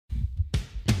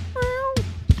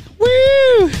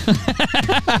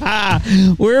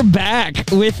We're back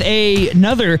with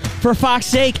another For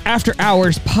Fox's Sake After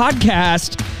Hours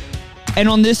podcast. And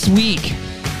on this week,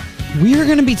 we are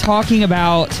going to be talking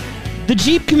about the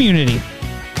Jeep community.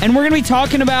 And we're going to be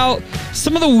talking about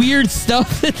some of the weird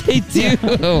stuff that they do.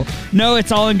 Yeah. No,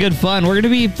 it's all in good fun. We're going to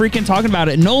be freaking talking about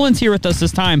it. Nolan's here with us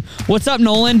this time. What's up,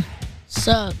 Nolan?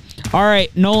 Sup? All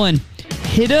right, Nolan,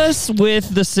 hit us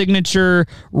with the signature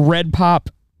Red Pop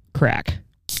crack.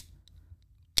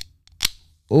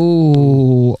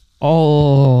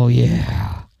 Oh,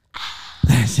 yeah.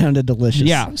 That sounded delicious.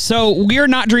 Yeah, so we are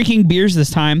not drinking beers this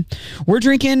time. We're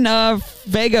drinking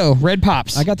Fago Red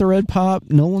Pops. I got the Red Pop.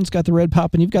 Nolan's got the Red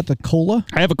Pop, and you've got the cola.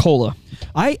 I have a cola.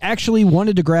 I actually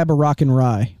wanted to grab a Rock and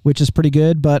Rye, which is pretty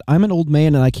good, but I'm an old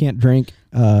man, and I can't drink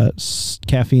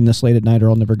caffeine this late at night, or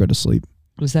I'll never go to sleep.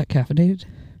 Was that caffeinated?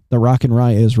 The Rock and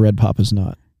Rye is, Red Pop is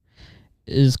not.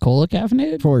 Is cola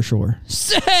caffeinated? For sure.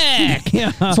 Sick!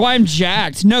 Yeah. That's why I'm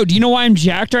jacked. No, do you know why I'm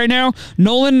jacked right now?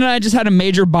 Nolan and I just had a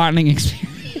major bonding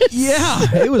experience.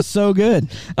 Yeah, it was so good.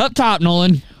 Up top,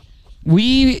 Nolan.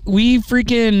 We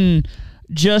freaking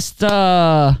just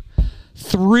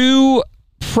threw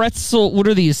pretzel, what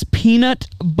are these? Peanut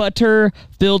butter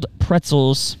filled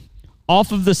pretzels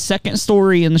off of the second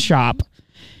story in the shop,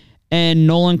 and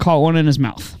Nolan caught one in his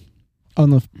mouth. On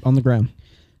the ground.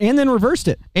 And then reversed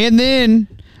it. And then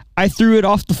I threw it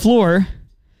off the floor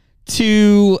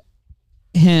to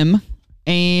him,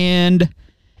 and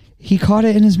he caught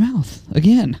it in his mouth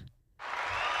again.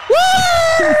 Woo!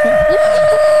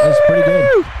 That was pretty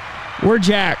good. We're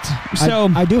jacked. So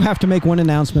I do have to make one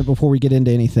announcement before we get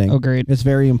into anything. Oh, great. It's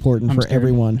very important for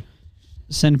everyone.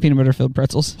 Send peanut butter filled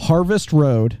pretzels. Harvest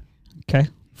Road. Okay.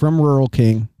 From Rural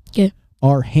King. Yeah.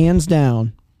 Are hands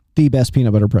down the best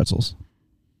peanut butter pretzels.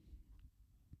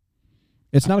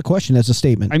 It's not a question, it's a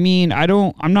statement. I mean,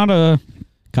 I'm not a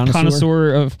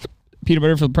connoisseur of peanut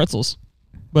butter filled pretzels.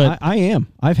 But I am.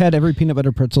 I've had every peanut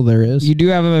butter pretzel there is. You do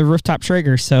have a rooftop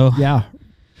Traeger, so yeah.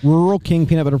 Rural King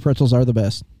peanut butter pretzels are the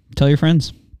best. Tell your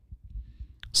friends.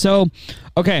 So,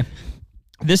 okay.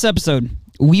 This episode,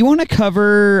 we want to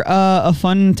cover a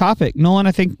fun topic. Nolan,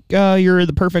 I think you're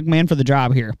the perfect man for the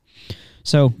job here.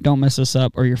 So don't mess this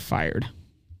up or you're fired.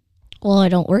 Well, I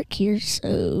don't work here,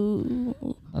 so...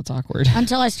 That's awkward.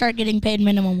 Until I start getting paid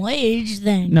minimum wage,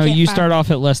 then... No, you start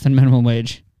off at less than minimum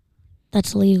wage.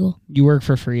 That's illegal. You work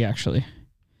for free, actually.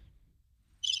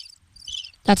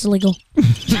 That's illegal.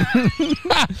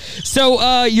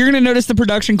 So you're going to notice the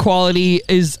production quality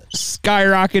is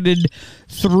skyrocketed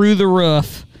through the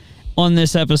roof on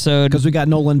this episode. Because we got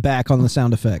Nolan back on the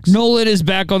sound effects. Nolan is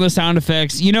back on the sound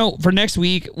effects. You know, for next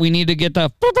week, we need to get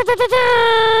the...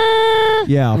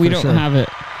 Yeah, we don't have it.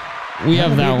 We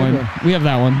have that one. We have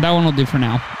that one. That one will do for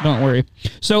now. Don't worry.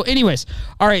 So anyways,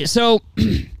 all right. So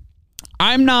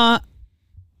I'm not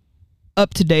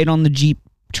up to date on the Jeep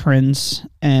trends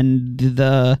and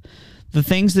the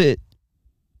things that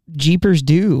Jeepers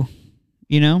do,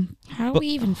 you know? How are we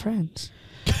even friends?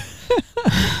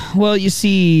 Well, you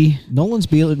see... Nolan's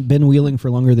been wheeling for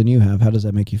longer than you have. How does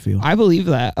that make you feel? I believe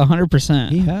that 100%.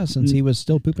 He has, since he was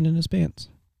still pooping in his pants.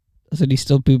 Said he's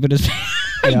still pooping his pants.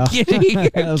 Yeah. I'm kidding.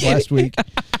 That was last week.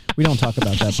 We don't talk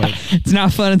about that part. It's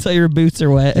not fun until your boots are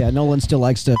wet. Yeah, Nolan still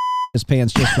likes to his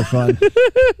pants just for fun.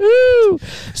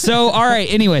 So, all right.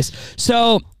 Anyways,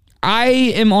 so I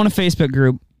am on a Facebook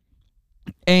group,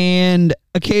 and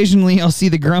occasionally I'll see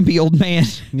the grumpy old man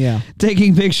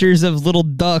taking pictures of little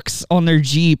ducks on their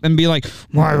Jeep and be like,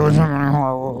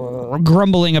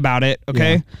 grumbling about it.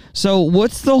 Okay. Yeah. So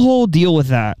what's the whole deal with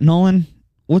that, Nolan?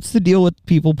 What's the deal with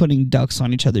people putting ducks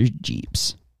on each other's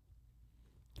Jeeps?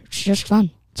 It's just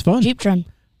fun. It's fun. Jeep trend.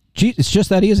 It's just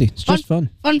that easy. It's just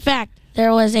fun. Fun fact.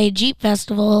 There was a Jeep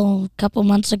festival a couple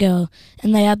months ago,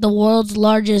 and they had the world's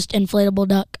largest inflatable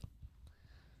duck.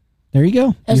 There you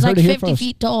go. It was like 50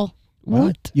 feet tall.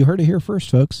 What? You heard it here first,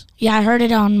 folks. Yeah, I heard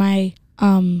it on my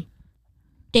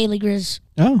Daily Grizz.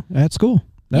 Oh, that's cool.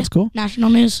 That's cool. National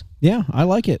news. Yeah, I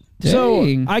like it. Dang.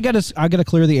 So I gotta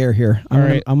clear the air here.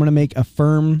 I'm gonna make a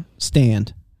firm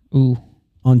stand.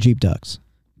 On Jeep ducks.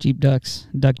 Jeep ducks.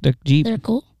 Duck Jeep. They're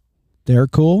cool. They're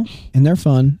cool and they're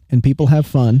fun and people have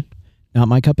fun. Not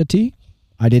my cup of tea.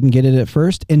 I didn't get it at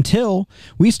first until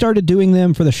we started doing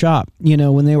them for the shop, you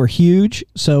know, when they were huge.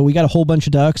 So we got a whole bunch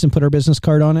of ducks and put our business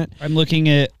card on it. I'm looking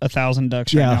at 1,000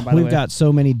 ducks right now, by the way. We've got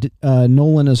so many.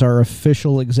 Nolan is our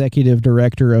official executive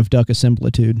director of Duck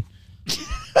Assemblitude.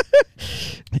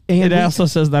 And it also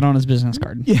says that on his business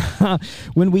card. Yeah.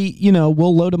 When we,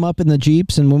 we'll load them up in the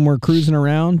Jeeps, and when we're cruising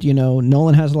around,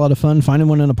 Nolan has a lot of fun finding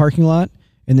one in a parking lot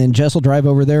And then Jess will drive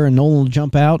over there and Nolan will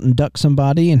jump out and duck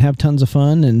somebody and have tons of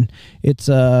fun. And it's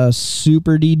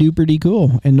super duper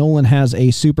cool. And Nolan has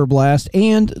a super blast.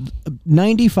 And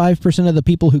 95% of the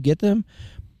people who get them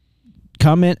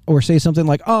comment or say something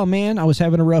like, oh man, I was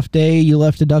having a rough day. You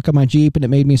left a duck on my Jeep and it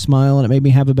made me smile and it made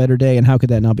me have a better day. And how could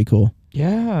that not be cool?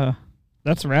 Yeah,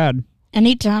 that's rad.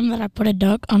 Anytime that I put a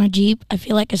duck on a Jeep, I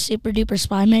feel like a super duper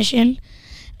spy mission.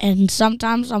 And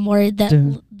sometimes I'm worried that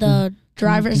the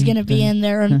driver is going to be in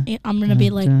there and I'm going to be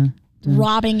like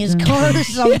robbing his car or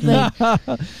something.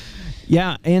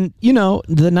 Yeah, and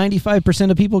the 95%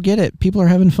 of people get it. People are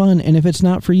having fun, and if it's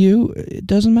not for you, it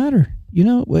doesn't matter.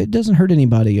 It doesn't hurt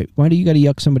anybody. Why do you got to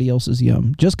yuck somebody else's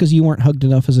yum? Just because you weren't hugged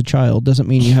enough as a child doesn't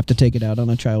mean you have to take it out on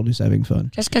a child who's having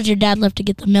fun. Just because your dad left to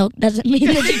get the milk doesn't mean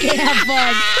that you can't have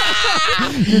fun.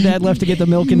 Your dad left to get the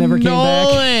milk and never came back.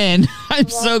 Nolan, I'm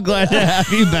so glad to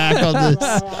have you back on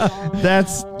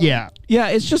this. Yeah,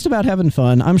 it's just about having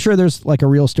fun. I'm sure there's like a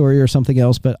real story or something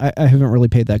else, but I haven't really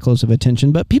paid that close of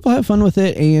attention. But people have fun with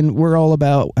it, and we're all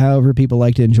about however people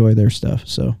like to enjoy their stuff.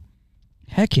 So,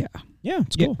 heck yeah. Yeah,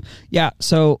 it's cool. Yeah,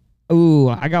 so,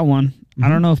 I got one. Mm-hmm. I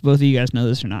don't know if both of you guys know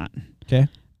this or not. Okay.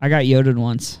 I got Yoda'd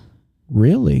once.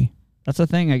 Really? That's a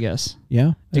thing, I guess.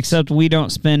 Yeah. Except we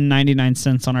don't spend 99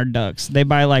 cents on our ducks. They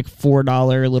buy like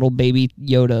 $4 little baby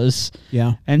Yodas.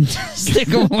 Yeah. And stick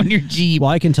them on your Jeep. Well,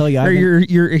 I can tell you. Or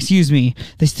your excuse me.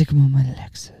 They stick them on my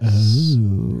Lexus.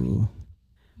 Oh.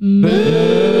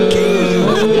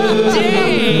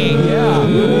 Dang.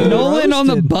 Yeah. Nolan on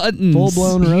the buttons. Full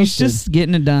blown roasted. He's just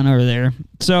getting it done over there.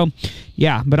 So,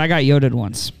 yeah, but I got Yoda'd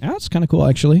once. Yeah, that's kind of cool,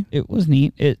 actually. It was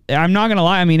neat. I'm not going to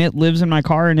lie. I mean, it lives in my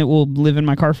car and it will live in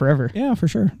my car forever. Yeah, for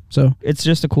sure. So it's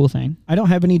just a cool thing. I don't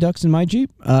have any ducks in my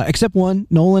Jeep, except one.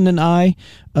 Nolan and I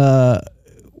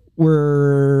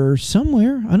were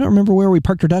somewhere. I don't remember where we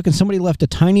parked our duck, and somebody left a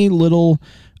tiny little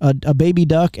a baby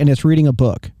duck, and it's reading a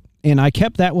book. And I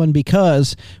kept that one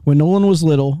because when Nolan was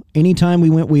little, anytime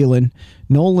we went wheeling,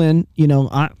 Nolan,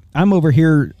 I'm over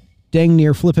here dang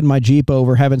near flipping my Jeep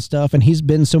over, having stuff, and he's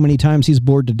been so many times he's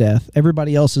bored to death.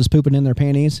 Everybody else is pooping in their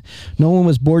panties. Nolan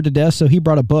was bored to death, so he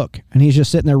brought a book, and he's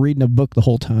just sitting there reading a book the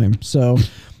whole time. So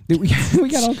we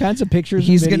got all kinds of pictures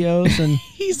and videos. And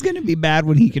he's going to be bad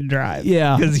when he can drive.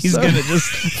 Yeah. Because he's going to just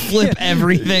flip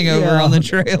everything over on the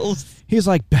trails. He's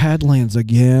like, Badlands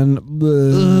again.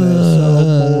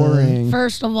 So boring.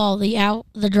 First of all,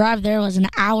 the drive there was an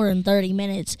hour and 30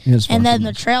 minutes. And then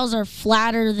the trails are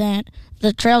straighter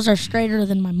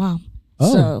than my mom.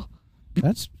 Oh, so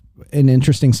that's an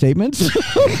interesting statement.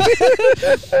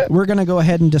 We're going to go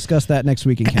ahead and discuss that next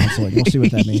week in counseling. We'll see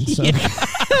what that means. So.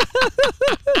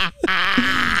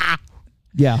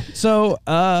 Yeah. So,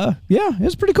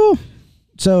 it's pretty cool.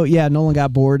 So, yeah, Nolan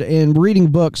got bored and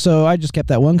reading books, so I just kept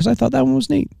that one because I thought that one was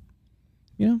neat.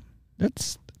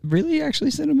 That's really actually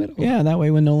sentimental. Yeah, that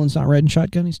way when Nolan's not riding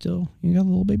shotgun, you got a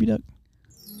little baby duck.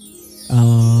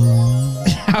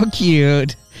 How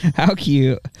cute. How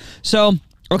cute. So,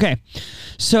 okay.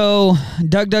 So,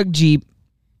 Doug Jeep,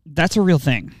 that's a real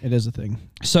thing. It is a thing.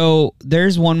 So,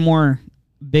 there's one more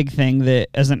big thing that,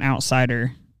 as an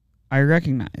outsider, I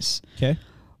recognize. Okay.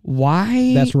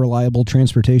 Why? That's reliable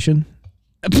transportation.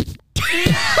 That's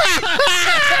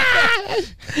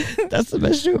the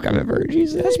best joke I've ever heard you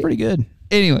say. That's pretty good.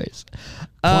 Anyways,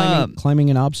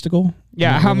 climbing an obstacle.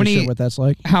 Yeah, I'm not really sure what that's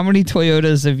like? How many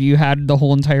Toyotas have you had the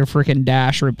whole entire freaking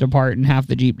dash ripped apart and half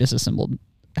the Jeep disassembled?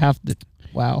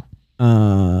 Wow.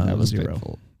 That was 0.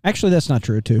 painful. Actually, that's not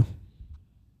true too.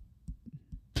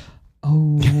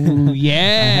 Oh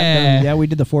yeah, yeah. We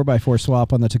did the 4x4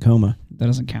 swap on the Tacoma. That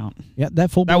doesn't count. Yeah,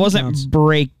 that wasn't counts.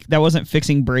 That wasn't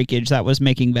fixing breakage. That was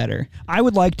making better. I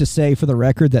would like to say, for the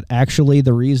record, that actually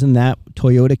the reason that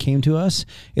Toyota came to us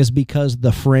is because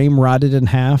the frame rotted in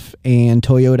half, and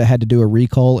Toyota had to do a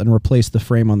recall and replace the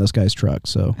frame on this guy's truck.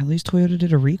 So at least Toyota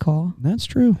did a recall. That's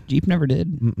true. Jeep never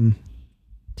did. Mm-mm.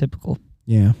 Typical.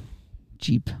 Yeah.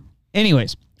 Jeep.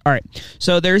 Anyways, all right.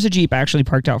 So there's a Jeep actually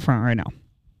parked out front right now.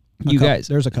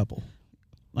 There's a couple.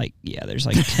 There's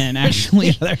like 10 actually.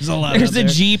 Yeah, there's a lot. There's a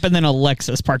Jeep and then a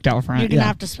Lexus parked out front. You're going to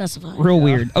have to specify. Real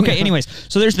weird. Okay, anyways.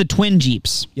 So there's the twin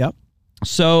Jeeps. Yep.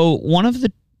 So one of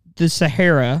the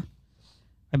Sahara,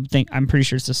 I'm pretty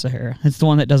sure it's the Sahara. It's the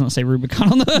one that doesn't say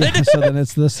Rubicon on the hood. Yeah, so then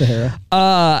it's the Sahara.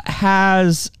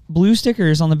 Has blue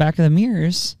stickers on the back of the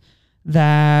mirrors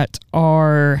that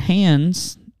are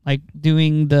hands, like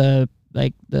doing the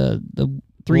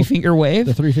three-finger wave.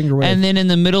 The three-finger wave. And then in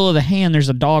the middle of the hand, there's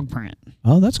a dog print.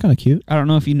 Oh, that's kind of cute. I don't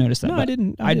know if you noticed that. No, I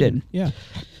didn't. I did. Yeah.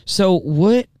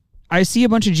 So I see a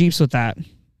bunch of Jeeps with that.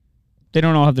 They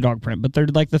don't all have the dog print, but they're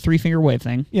like the three-finger wave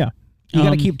thing. Yeah. You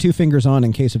got to keep 2 fingers on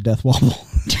in case of death wobble.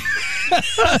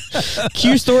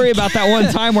 Cue story about that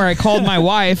one time where I called my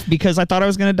wife because I thought I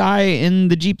was going to die in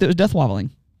the Jeep that was death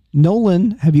wobbling.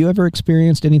 Nolan, have you ever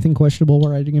experienced anything questionable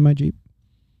while riding in my Jeep?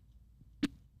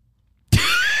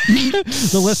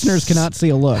 The listeners cannot see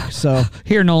a look, so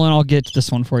Here, Nolan, I'll get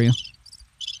this one for you.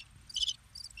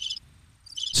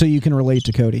 so you can relate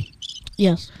to Cody.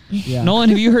 Yes. Yeah. Nolan,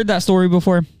 have you heard that story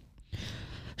before?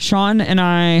 Sean and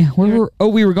I,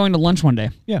 we were going to lunch one day.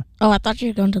 Yeah. Oh, I thought you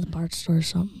were going to the parts store or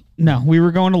something. No, we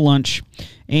were going to lunch,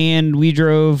 and we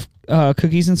drove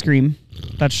Cookies and Scream.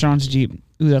 That's Sean's Jeep.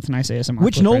 Ooh, that's a nice ASMR.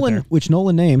 Which clip right Nolan, there. which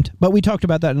Nolan named, but we talked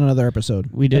about that in another episode.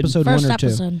 We did. Episode First 1 or 2.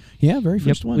 episode. Yeah, very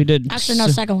first Yep, one. we did. Actually, no,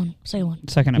 second one. Second one.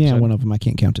 Second episode. Yeah, one of them. I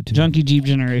can't count it. Junkie Jeep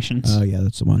Generations. Oh, yeah,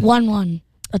 that's the one. 1-1.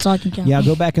 That's all I can count. Yeah,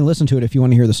 go back and listen to it if you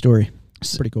want to hear the story.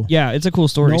 It's pretty cool. Yeah, it's a cool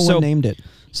story. Nolan named it.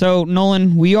 So,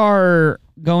 Nolan, we are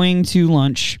going to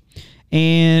lunch,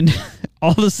 and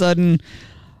all of a sudden,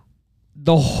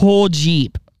 the whole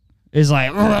Jeep is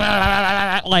like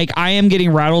I am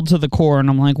getting rattled to the core, and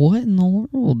I'm like, what in the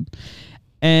world?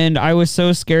 And I was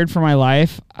so scared for my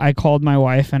life, I called my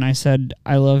wife, and I said,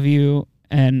 I love you,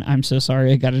 and I'm so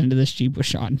sorry I got into this Jeep with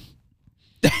Sean.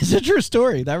 It's a true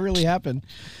story. That really happened.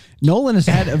 Nolan has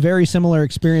had a very similar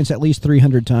experience at least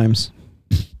 300 times.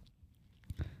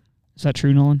 Is that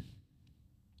true, Nolan?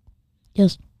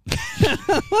 Yes.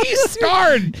 He's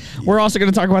scarred. We're also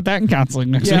going to talk about that in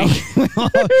counseling next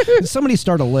week. Somebody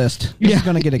start a list. This is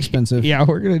going to get expensive. Yeah,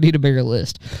 we're going to need a bigger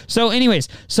list. So anyways,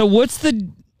 so what's the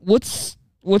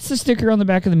sticker on the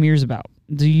back of the mirrors about?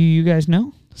 Do you guys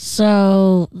know?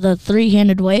 So, the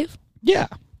three-handed wave. Yeah.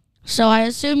 So, I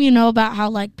assume you know about how,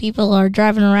 like, people are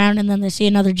driving around and then they see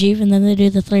another Jeep and then they do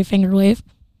the three-fingered wave.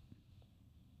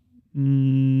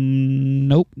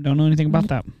 Nope, don't know anything about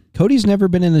that. Cody's never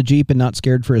been in a Jeep and not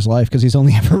scared for his life because he's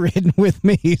only ever ridden with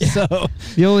me. So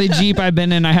The only Jeep I've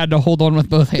been in, I had to hold on with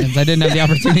both hands. I didn't have the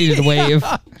opportunity to wave.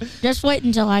 Just wait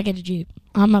until I get a Jeep.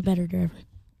 I'm a better driver.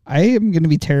 I am going to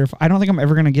be terrified. I don't think I'm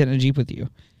ever going to get in a Jeep with you.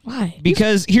 Why?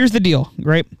 Because here's the deal,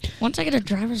 right? Once I get a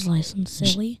driver's license,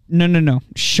 silly. No.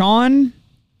 Sean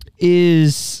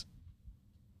is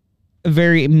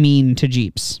very mean to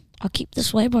Jeeps. I'll keep the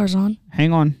sway bars on.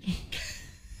 Hang on.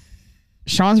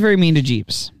 Sean's very mean to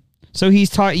Jeeps. So he's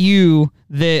taught you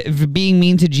that being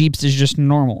mean to Jeeps is just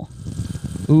normal.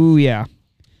 Ooh, yeah.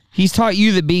 He's taught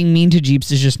you that being mean to Jeeps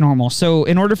is just normal. So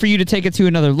in order for you to take it to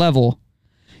another level,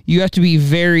 you have to be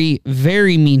very,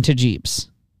 very mean to Jeeps.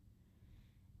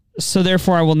 So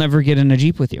therefore, I will never get in a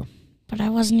Jeep with you. But I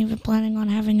wasn't even planning on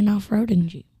having an off-roading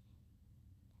Jeep.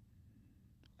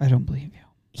 I don't believe you.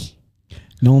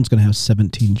 Nolan's going to have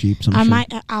 17 Jeeps, I'm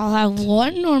sure. I'll have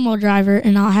one normal driver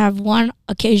and I'll have one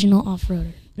occasional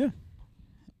off-roader. Yeah.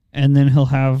 And then he'll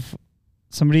have,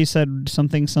 somebody said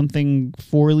something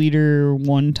 4-liter,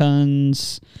 1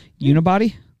 tons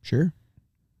unibody. Sure.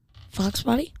 Fox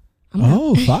body?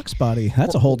 Fox body.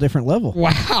 That's a whole different level.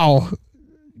 Wow.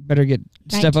 Better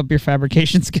step up your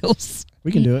fabrication skills.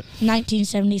 We can do it.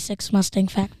 1976 Mustang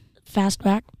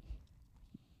Fastback.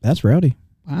 That's rowdy.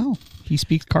 Wow. He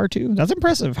speaks car too. That's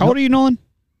impressive. How old are you, Nolan?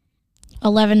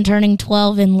 11 turning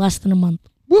 12 in less than a month.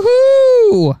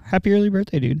 Woohoo! Happy early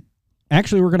birthday, dude.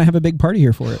 Actually, we're going to have a big party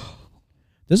here for it.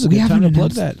 This is a We good time haven't to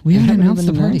plug announced- that. we haven't haven't announced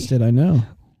even the party. announced it, I know.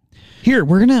 Here,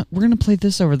 we're gonna play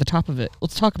this over the top of it.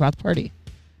 Let's talk about the party.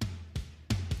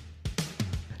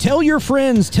 Tell your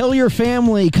friends, tell your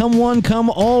family, come one,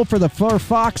 come all for the For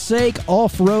Fox's Sake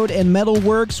Off-Road and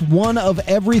Metalworks One of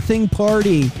Everything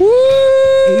Party.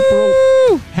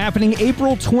 Woo! Happening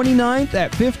April 29th at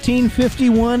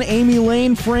 1551 Amy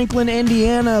Lane, Franklin,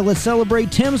 Indiana. Let's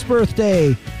celebrate Tim's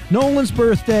birthday, Nolan's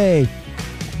birthday,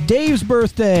 Dave's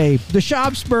birthday, the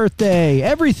shop's birthday,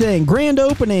 everything. Grand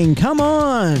opening. Come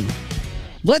on.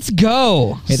 Let's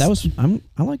go. Hey,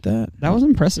 I like that. That was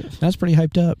impressive. That's pretty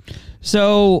hyped up.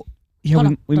 So yeah, Hold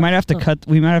on, we might have to hold on. cut.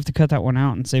 We might have to cut that one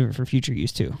out and save it for future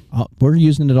use too. We're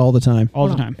using it all the time. All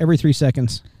Hold the on. time. Every 3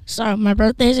 seconds. So, my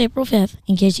birthday is April 5th,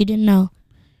 in case you didn't know.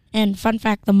 And fun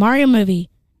fact, the Mario movie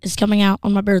is coming out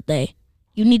on my birthday.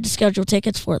 You need to schedule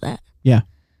tickets for that. Yeah.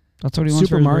 That's what he wants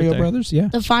for Super his Mario birthday. Brothers, yeah.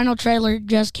 The final trailer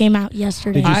just came out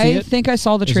yesterday. Did you see I it? think I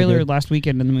saw the Is it trailer good? last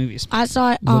weekend in the movies. I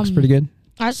saw it. It looks pretty good.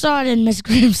 I saw it in Miss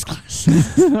Graham's class.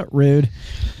 Rude.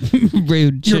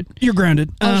 Rude. Shit. You're grounded.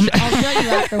 I'll show you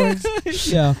afterwards.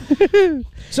 Yeah.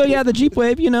 So yeah, the Jeep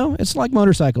Wave, it's like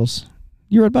motorcycles.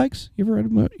 You ride bikes? You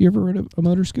ever rode a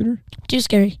motor scooter? Too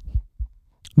scary.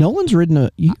 Nolan's ridden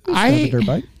a dirt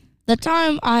bike. The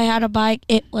time I had a bike,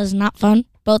 it was not fun.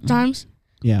 Both times.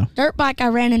 Yeah. Dirt bike, I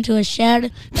ran into a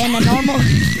shed, and a normal,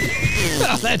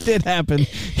 That did happen.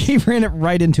 He ran it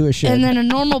right into a shed. and then a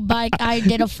normal bike, I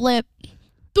did a flip.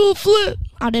 Do a flip.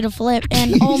 I did a flip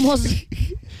and almost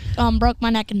broke my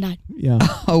neck and died. Yeah.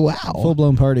 Oh, wow.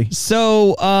 Full-blown party.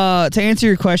 So, to answer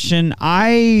your question,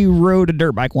 I rode a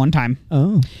dirt bike one time.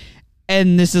 Oh.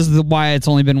 And this is why it's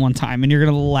only been one time. And you're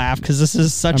going to laugh because this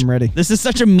is such I'm ready. This is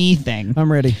such a me thing.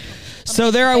 I'm ready.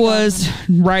 So there I was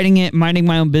riding it, minding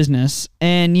my own business.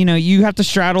 And, you know, you have to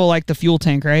straddle like the fuel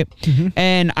tank, right? Mm-hmm.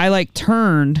 And I like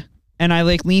turned and I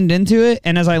like leaned into it.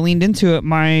 And as I leaned into it,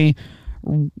 my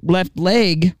left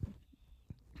leg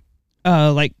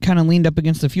like kind of leaned up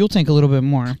against the fuel tank a little bit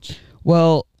more.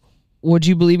 Well, would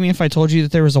you believe me if I told you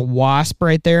that there was a wasp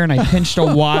right there and I pinched a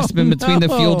wasp in between the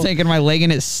fuel tank and my leg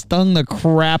and it stung the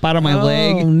crap out of my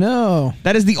leg? Oh, no.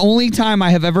 That is the only time I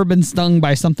have ever been stung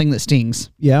by something that stings.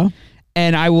 Yeah?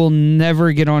 And I will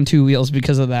never get on two wheels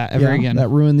because of that ever again. That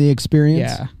ruined the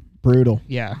experience? Yeah. Brutal.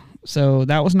 Yeah. So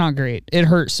that was not great. It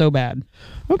hurt so bad.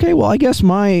 Okay, well, I guess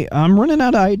I'm running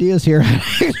out of ideas here.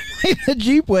 The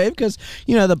Jeep Wave, because,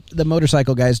 you know, the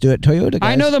motorcycle guys do it. Toyota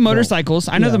guys. I know the motorcycles.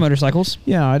 I know the motorcycles.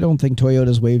 Yeah, I don't think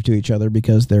Toyotas wave to each other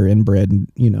because they're inbred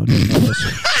and, you know, don't know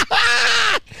this.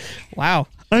 Wow.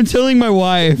 I'm telling my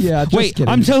wife. Yeah, just Wait, kidding.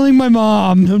 I'm telling my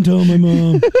mom. I'm telling my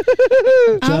mom.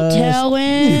 I'm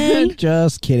telling.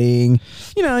 Just kidding.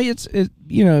 You know, it's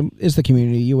the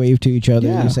community. You wave to each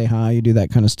other, you say hi, you do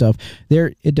that kind of stuff.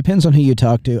 It depends on who you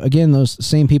talk to. Again, those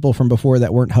same people from before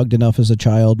that weren't hugged enough as a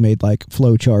child made like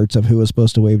flow charts of who was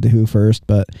supposed to wave to who first,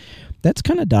 but that's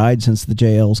kind of died since the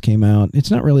JLs came out.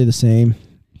 It's not really the same.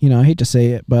 You know, I hate to say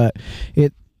it, but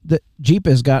the Jeep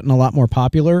has gotten a lot more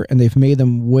popular and they've made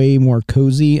them way more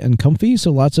cozy and comfy.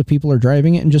 So lots of people are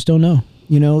driving it and just don't know.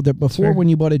 You know, that before when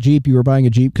you bought a Jeep, you were buying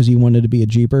a Jeep because you wanted to be a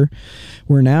Jeeper,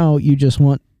 where now you just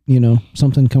want, you know,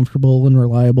 something comfortable and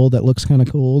reliable that looks kind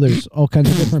of cool. There's all kinds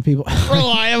of different people.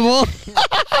 Reliable.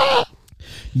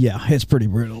 Yeah, it's pretty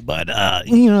brutal, but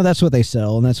you know, that's what they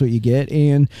sell and that's what you get.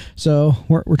 And so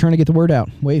we're trying to get the word out.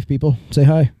 Wave, people, say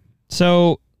hi.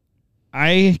 So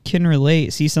I can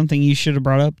relate. See, something you should have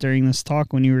brought up during this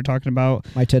talk when you were talking about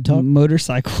My TED Talk?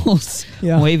 Motorcycles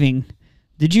waving.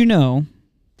 Did you know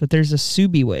that there's a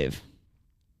Subi wave?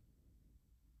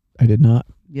 I did not.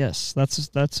 Yes,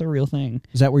 that's a real thing.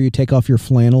 Is that where you take off your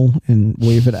flannel and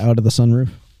wave it out of the sunroof?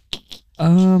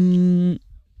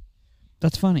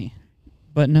 That's funny,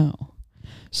 but no.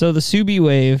 So the Subi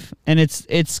wave, and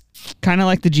it's kind of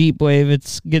like the Jeep wave.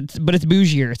 But it's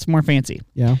bougier. It's more fancy.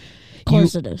 Yeah. Of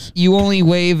course it is. You only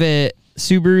wave at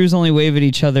Subarus. Only wave at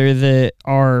each other that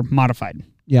are modified.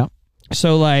 Yeah.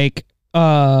 So like,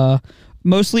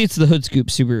 mostly it's the hood scoop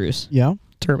Subarus. Yeah.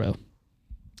 Turbo.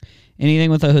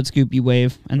 Anything with a hood scoop, you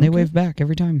wave, and they wave back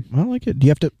every time. I like it.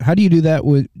 How do you do that?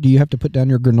 Do you have to put down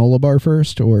your granola bar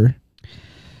first, or?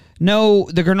 No,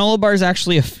 the granola bar is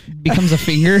actually becomes a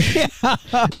finger.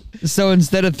 So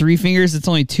instead of 3 fingers, it's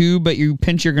only 2, but you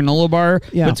pinch your granola bar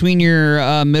between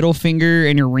your middle finger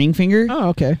and your ring finger. Oh,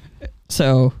 okay.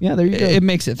 So yeah, there you go. It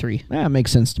makes it 3. Yeah, it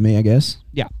makes sense to me, I guess.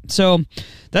 Yeah. So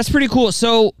that's pretty cool.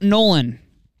 So Nolan,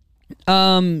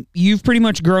 you've pretty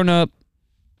much grown up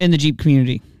in the Jeep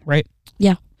community, right?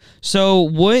 Yeah. So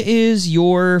what is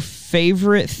your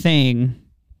favorite thing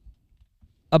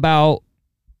about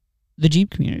the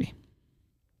Jeep community?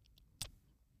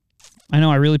 I know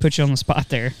I really put you on the spot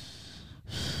there.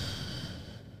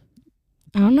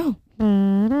 I don't know.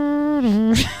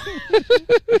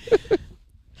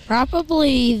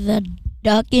 Probably the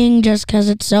ducking, just because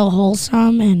it's so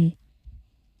wholesome, and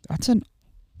That's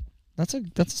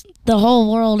the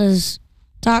whole world is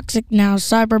toxic now.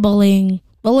 Cyberbullying,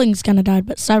 bullying's kind of died,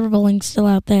 but cyberbullying's still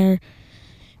out there.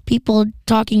 People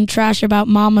talking trash about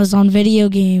mamas on video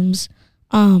games,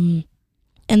 and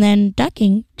then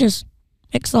ducking just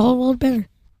makes the whole world better.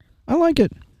 I like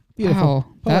it. Beautiful.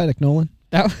 Wow, Poetic, Nolan.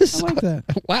 that was I like that.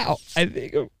 wow. I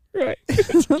think I'm right.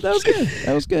 That was good.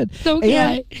 That was good.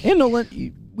 Okay. And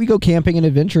Nolan, we go camping and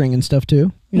adventuring and stuff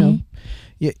too. You know,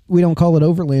 we don't call it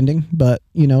overlanding, but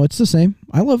you know, it's the same.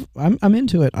 I'm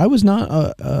into it. I was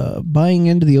not buying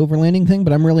into the overlanding thing,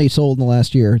 but I'm really sold in the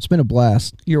last year. It's been a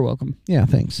blast. You're welcome. Yeah,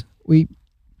 thanks. We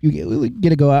get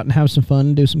to go out and have some fun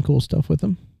and do some cool stuff with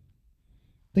them.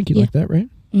 I think you like that, right?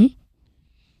 Mm-hmm.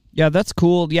 Yeah, that's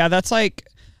cool. Yeah, that's like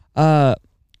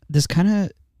this kind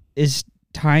of is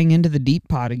tying into the deep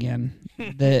pod again.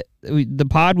 The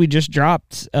pod we just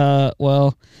dropped.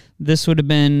 Well, this would have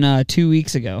been 2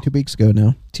 weeks ago. 2 weeks ago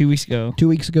now. 2 weeks ago. 2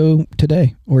 weeks ago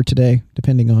today, or today,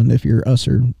 depending on if you're us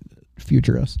or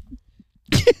future us.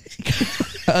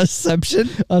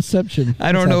 Assumption.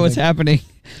 I don't know what's happening.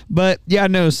 But yeah,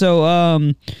 no. So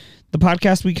the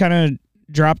podcast we kind of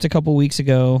dropped a couple weeks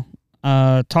ago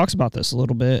talks about this a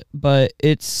little bit, but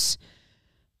it's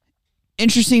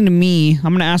interesting to me.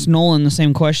 I'm going to ask Nolan the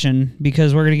same question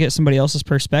because we're going to get somebody else's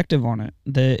perspective on it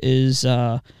that is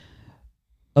of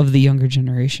the younger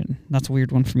generation. That's a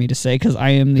weird one for me to say because I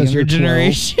am the younger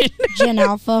generation. Gen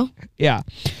Alpha. Yeah.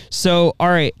 So, all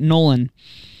right, Nolan,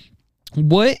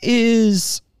 what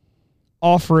is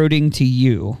off-roading to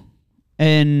you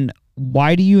and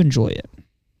why do you enjoy it?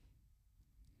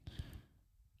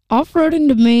 Off-roading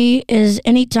to me is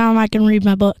anytime I can read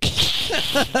my book.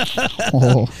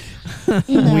 Oh.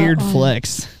 Weird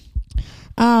flex.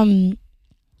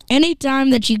 Anytime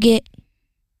that you get,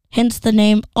 hence the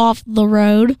name, off the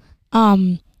road,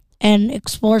 and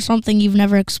explore something you've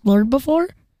never explored before.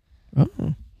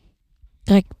 Oh.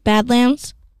 Like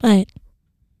Badlands, but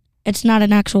it's not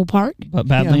an actual park. But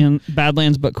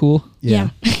Badlands, but cool.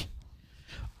 Yeah.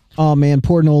 Oh, man,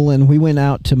 poor Nolan. We went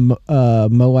out to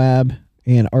Moab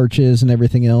and Arches and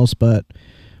everything else, but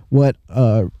what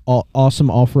awesome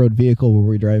off-road vehicle were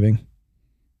we driving?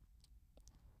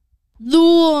 The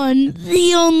one,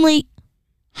 the only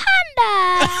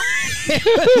Honda.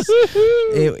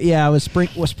 It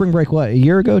was spring break, what, a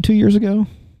year ago, 2 years ago?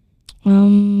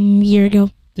 Year ago.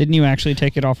 Didn't you actually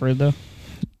take it off-road, though?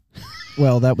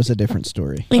 Well, that was a different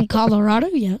story. In Colorado,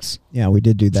 yes. Yeah, we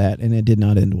did do that, and it did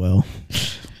not end well.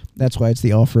 That's why it's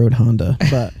the off-road Honda.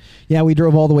 But yeah, we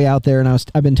drove all the way out there, and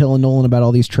I've been telling Nolan about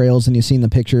all these trails, and you've seen the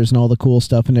pictures and all the cool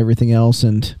stuff and everything else,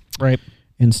 and right.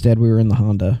 Instead, we were in the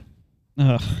Honda.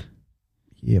 Ugh.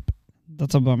 Yep.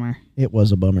 That's a bummer. It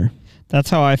was a bummer. That's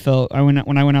how I felt.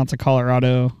 When I went out to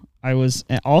Colorado, I was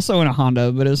also in a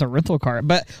Honda, but it was a rental car.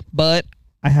 But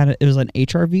I had it was an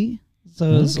HRV, so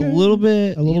it was a little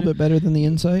bit better than the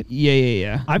Insight.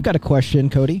 Yeah. I've got a question,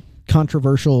 Cody.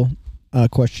 Controversial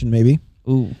question, maybe.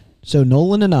 Ooh. So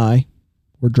Nolan and I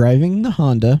were driving the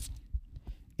Honda,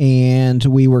 and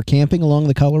we were camping along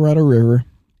the Colorado River,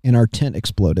 and our tent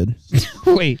exploded.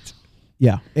 Wait.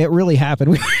 Yeah, it really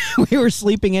happened. We were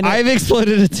sleeping in it. I've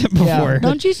exploded a tent before. Yeah.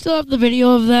 Don't you still have the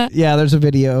video of that? Yeah, there's a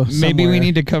video Maybe somewhere. we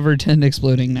need to cover tent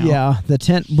exploding now. Yeah, the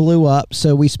tent blew up,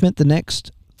 so we spent the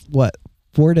next, 5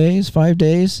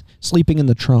 days sleeping in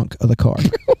the trunk of the car.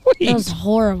 It was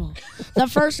horrible. The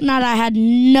first night I had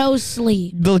no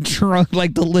sleep. The trunk,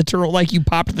 like the literal, like you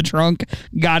popped the trunk,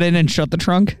 got in and shut the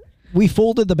trunk. We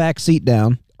folded the back seat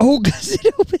down. Oh, because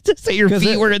it opened to say your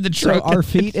feet were in the trunk. So our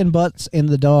feet and butts and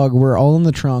the dog were all in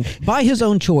the trunk by his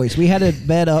own choice. We had a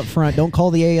bed up front. Don't call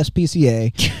the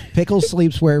ASPCA. Pickles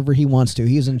sleeps wherever he wants to.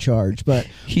 He's in charge. But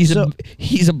he's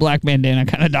a black bandana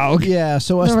kind of dog. Yeah.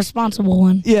 So The responsible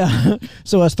one. Yeah.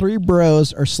 So us three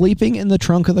bros are sleeping in the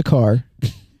trunk of the car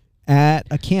at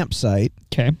a campsite.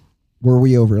 Okay. Were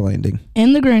we overlanding?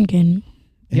 In the Grand Canyon.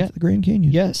 Yeah. The Grand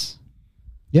Canyon. Yes.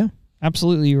 Yeah.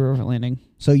 Absolutely, you were overlanding.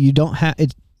 So you don't have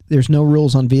it. There's no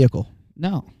rules on vehicle.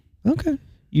 No. Okay.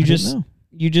 You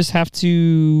just have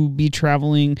to be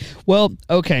traveling. Well,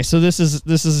 okay. So this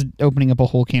is opening up a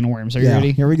whole can of worms. Are you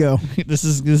ready? Here we go. This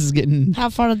is getting. How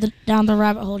far down the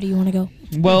rabbit hole do you want to go?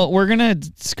 Well, we're gonna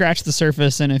scratch the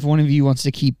surface, and if one of you wants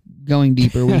to keep going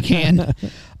deeper, we can.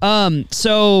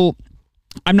 So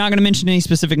I'm not going to mention any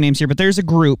specific names here, but there's a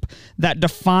group that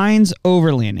defines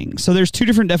overlanding. So there's two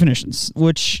different definitions.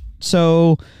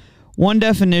 One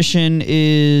definition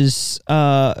is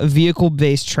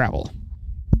vehicle-based travel.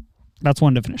 That's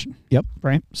one definition. Yep.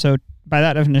 Right? So by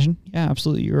that definition, yeah,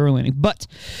 absolutely, you're overlanding. But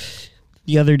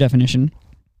the other definition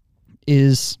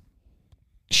is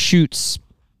shoots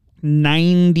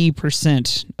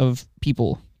 90% of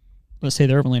people, let's say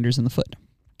they're overlanders, in the foot.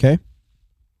 Okay.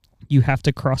 You have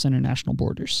to cross international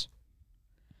borders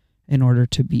in order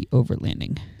to be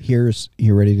overlanding.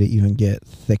 You're ready to even get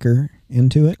thicker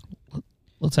into it?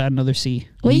 Let's add another C.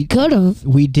 We could have.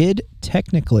 We did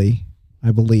technically,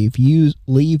 I believe,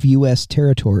 leave U.S.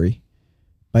 territory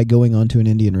by going onto an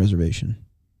Indian reservation.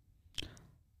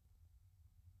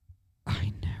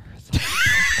 I never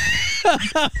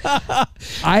thought.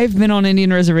 I've been on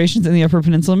Indian reservations in the Upper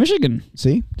Peninsula of Michigan.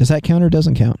 See? Does that count or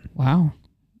doesn't count? Wow.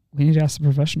 We need to ask the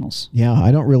professionals. Yeah,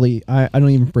 I don't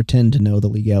even pretend to know the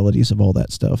legalities of all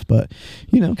that stuff, but,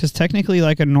 Because technically,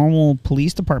 like, a normal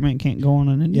police department can't go on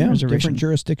an Indian reservation. Different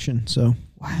jurisdiction, so.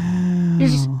 Wow.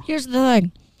 Here's the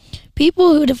thing.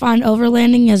 People who define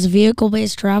overlanding as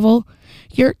vehicle-based travel,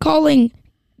 you're calling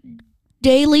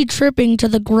daily tripping to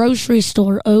the grocery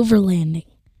store overlanding.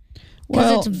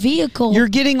 Because it's vehicle. You're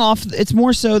getting off. It's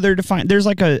more so they're defined. There's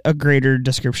like a greater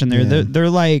description there. Yeah. They're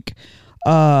like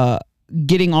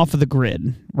getting off of the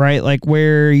grid, right? Like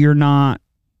where you're not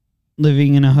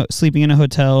living sleeping in a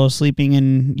hotel, sleeping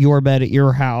in your bed at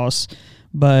your house,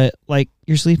 but like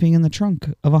you're sleeping in the trunk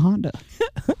of a Honda.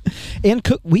 And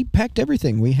we packed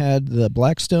everything. We had the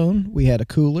Blackstone. We had a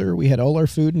cooler. We had all our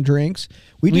food and drinks.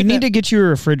 We need to get you a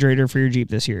refrigerator for your Jeep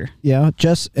this year. Yeah,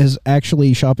 Jess is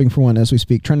actually shopping for one as we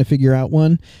speak, trying to figure out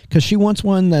one because she wants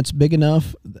one that's big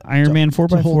enough. Ironman 4x4.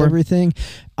 To hold everything.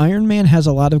 Ironman has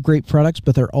a lot of great products,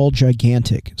 but they're all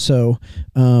gigantic. So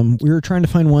we were trying to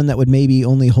find one that would maybe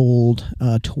only hold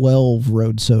 12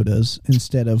 road sodas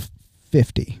instead of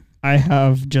 50. I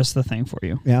have just the thing for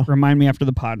you. Yeah. Remind me after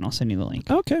the pod and I'll send you the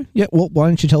link. Okay. Yeah. Well, why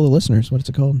don't you tell the listeners what's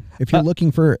it called? If you're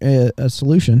looking for a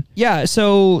solution. Yeah.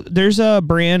 So there's a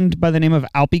brand by the name of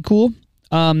Alpicool.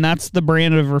 That's the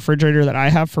brand of refrigerator that I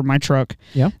have for my truck.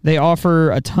 Yeah. They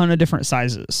offer a ton of different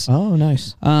sizes. Oh,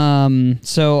 nice.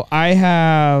 So I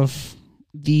have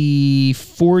the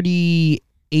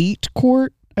 48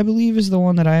 quart, I believe, is the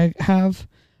one that I have.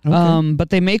 Okay.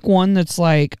 But they make one that's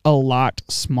like a lot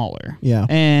smaller. Yeah.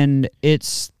 And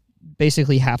it's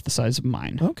basically half the size of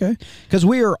mine. Okay. Because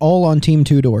we are all on Team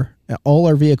 2-door. All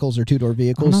our vehicles are 2-door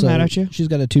vehicles. I'm not so mad at you. She's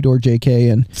got a 2-door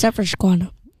JK and Except for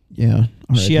Shaquanda. yeah.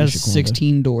 She has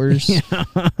 16 doors.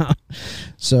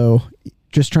 So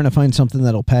just trying to find something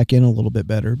that'll pack in a little bit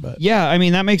better. But Yeah, I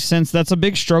mean, that makes sense. That's a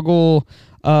big struggle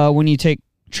when you take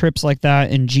trips like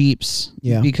that in Jeeps.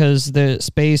 Yeah. Because the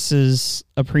space is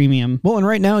a premium. well, and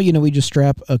right now, we just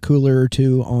strap a cooler or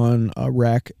two on a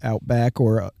rack out back,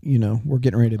 or we're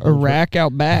getting ready to A build rack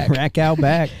out back. rack out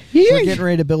back. We're getting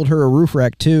ready to build her a roof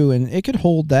rack too, and it could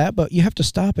hold that, but you have to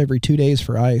stop every 2 days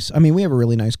for ice. I mean, we have a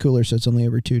really nice cooler, so it's only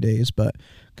every 2 days, but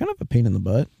kind of a pain in the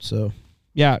butt. So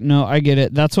Yeah, no, I get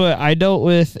it. That's what I dealt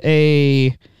with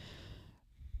a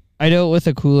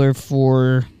cooler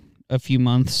for a few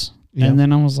months. Yeah. And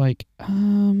then I was like,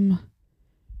 I'm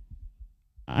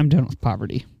done with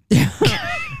poverty.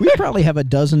 we probably have a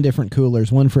dozen different coolers,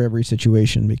 one for every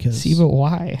situation, because See, but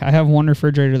why? I have one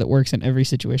refrigerator that works in every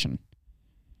situation.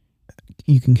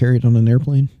 you can carry it on an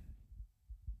airplane.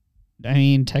 I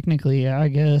mean, technically, yeah, I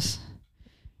guess.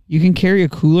 You can carry a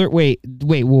cooler. Wait,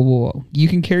 whoa. You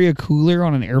can carry a cooler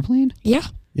on an airplane? Yeah.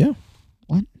 Yeah.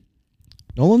 What?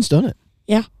 Nolan's done it.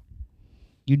 Yeah.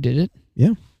 You did it?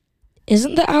 Yeah.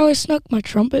 Isn't that how I snuck my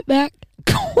trumpet back?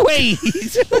 Wait,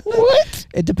 what?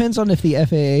 It depends on if the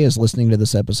FAA is listening to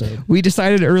this episode. We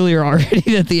decided earlier already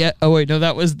that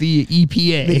that was the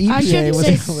EPA. The I shouldn't was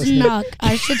say listening. snuck.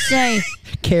 I should say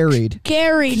Carried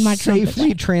my trumpet safely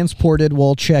back. transported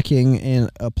while checking and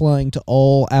applying to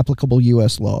all applicable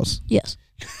U.S. laws. Yes.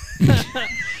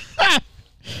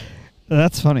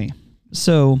 That's funny.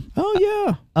 So, Oh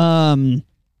yeah,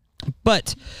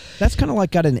 but that's kind of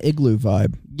like got an igloo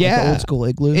vibe. Yeah. like the old school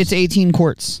igloos. it's 18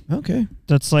 quarts. Okay.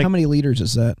 That's like How many liters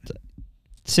is that?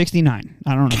 69.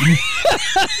 I don't know.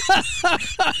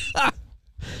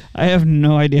 I have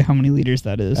no idea how many liters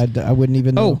that is. I wouldn't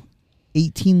even know.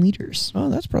 18 liters. Oh,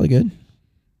 that's probably good.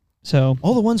 So,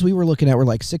 All the ones we were looking at were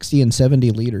like 60 and 70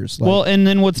 liters. Like, well, and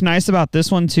then what's nice about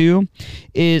this one too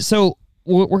is, so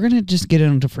we're going to just get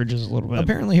into fridges a little bit.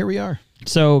 apparently here we are.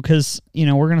 So, because, we're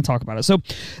going to talk about it. So,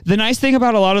 the nice thing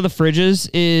about a lot of the fridges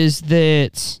is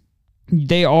that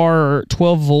they are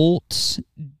 12 volts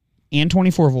and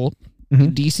 24 volt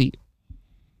Mhm. DC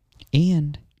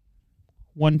and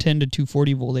 110 to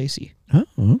 240 volt AC. Oh,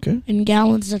 okay. In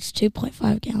gallons, that's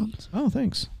 2.5 gallons. Oh,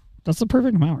 thanks. That's the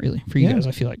perfect amount, really, for you Yeah. guys,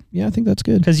 I feel like. Yeah, I think that's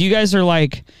good. Because you guys are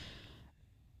like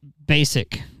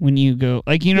basic when you go,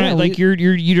 like, Yeah, like you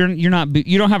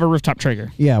don't have a rooftop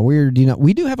Traeger. Yeah, we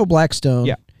do have a Blackstone.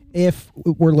 Yeah. If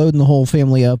we're loading the whole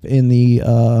family up in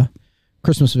the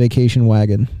Christmas vacation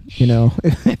wagon,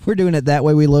 if we're doing it that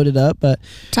way, we load it up. But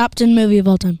Top 10 movie of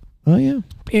all time. oh yeah,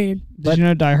 Period. Did you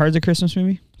know Die Hard's a Christmas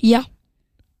movie? Yeah.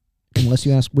 unless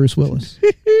you ask Bruce Willis.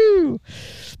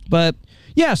 But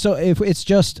Yeah, so if it's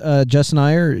just Jess and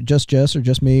I, or just Jess, or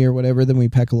just me, or whatever, then we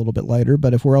pack a little bit lighter.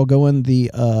 But if we're all going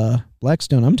the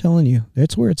Blackstone, I'm telling you,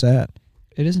 that's where it's at.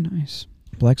 it is nice.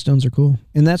 Blackstones are cool,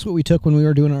 and that's what we took when we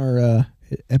were doing our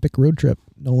epic road trip.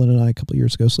 Nolan and I a couple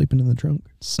years ago, sleeping in the trunk.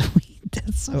 Sweet.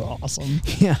 That's so awesome.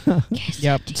 Yeah,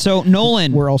 Yep. So,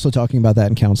 Nolan, we're also talking about that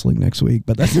in counseling next week,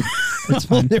 but that's that's a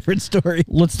whole different story.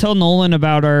 let's tell Nolan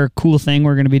about our cool thing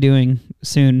we're going to be doing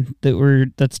soon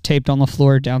that's taped on the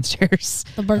floor downstairs.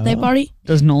 The birthday party?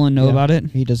 Does Nolan know Yeah. about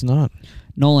it? He does not.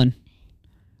 Nolan,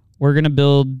 we're going to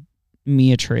build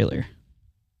me a trailer,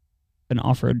 an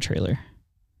off-road trailer.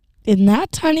 In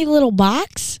that tiny little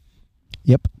box?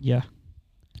 Yep. Yeah.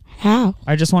 How?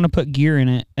 I just want to put gear in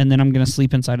it, and then I'm going to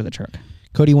sleep inside of the truck.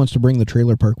 Cody wants to bring the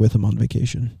trailer park with him on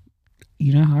vacation.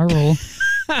 You know how I roll.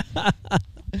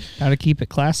 Got to keep it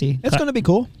classy. It's going to be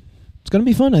cool. It's going to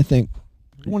be fun, I think.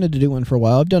 I wanted to do one for a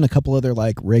while. I've done a couple other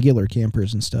like regular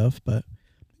campers and stuff, but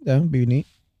That would be neat.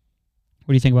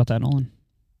 What do you think about that, Nolan?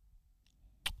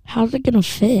 How's it gonna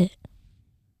fit?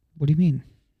 What do you mean?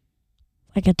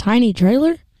 Like a tiny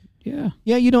trailer? Yeah.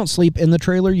 Yeah, you don't sleep in the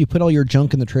trailer. You put all your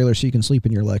junk in the trailer so you can sleep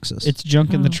in your Lexus. It's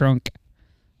junk in the Oh. trunk.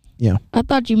 yeah. I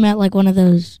thought you meant like one of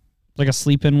those. Like a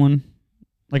sleep-in one?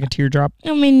 Like a teardrop?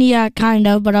 I mean, yeah, kind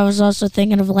of, but I was also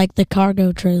thinking of like the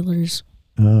cargo trailers.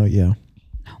 Oh, yeah.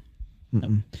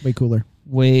 No. Way cooler.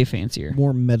 Way fancier.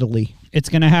 More metally. It's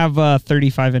going to have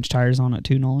 35-inch tires on it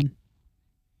too, Nolan.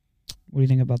 What do you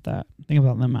think about that? Think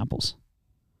about them apples.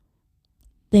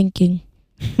 Thinking.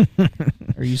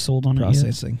 Are you sold on it yet?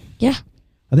 Processing. Yeah.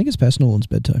 I think it's past Nolan's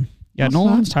bedtime. Yeah, That's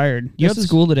Nolan's not- tired. You This had is-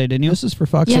 school today, didn't you? This is for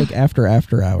Fox Yeah. Lake after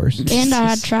hours. And I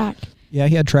had track. Yeah,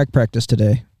 he had track practice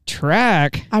today.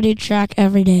 Track? I do track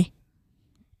every day.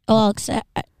 Well, except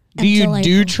Do you until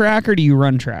do April. track or do you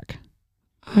run track?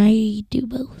 I do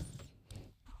both.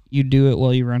 You do it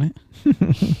while you run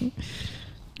it?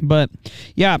 But,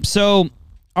 yeah, so,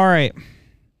 all right.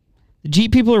 The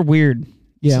Jeep people are weird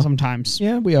sometimes.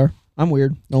 Yeah, we are. I'm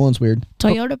weird. Nolan's weird.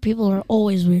 Toyota people are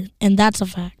always weird, and that's a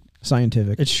fact.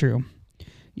 Scientific. It's true.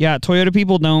 Yeah, Toyota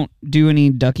people don't do any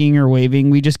ducking or waving.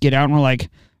 We just get out and we're like,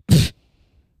 "Pfft,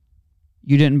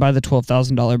 you didn't buy the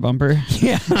 $12,000 bumper.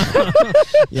 Yeah.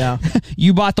 Yeah.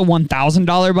 You bought the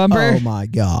 $1,000 bumper. Oh my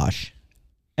gosh.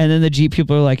 And then the Jeep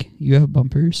people are like, you have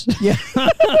bumpers? Yeah.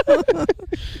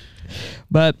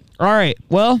 But, all right.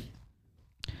 Well,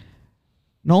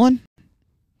 Nolan, do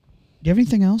you have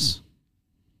anything else?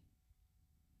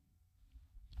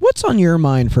 What's on your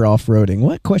mind for off-roading?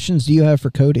 What questions do you have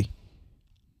for Cody?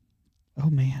 Oh,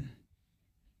 man.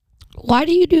 Why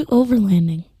do you do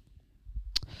overlanding?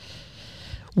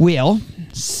 Well,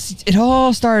 it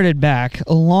all started back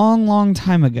a long, long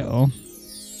time ago.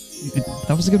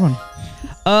 That was a good one.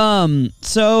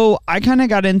 So I kind of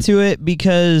got into it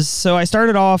because I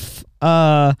started off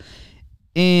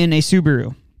in a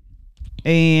Subaru,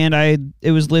 and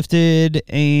it was lifted,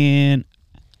 and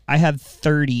I had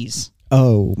 30s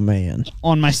Oh man.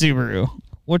 on my Subaru,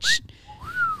 which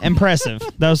impressive.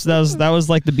 That was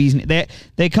like the bee's knees.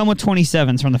 They come with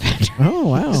 27s from the factory. Oh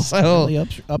wow. So- really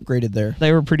upgraded there.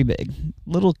 They were pretty big.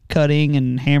 Little cutting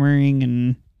and hammering,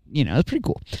 and it's pretty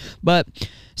cool. But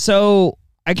so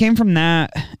I came from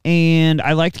that, and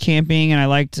I liked camping and I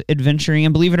liked adventuring,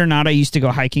 and believe it or not, I used to go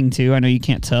hiking too. I know you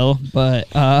can't tell, but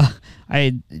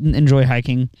I enjoy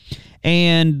hiking.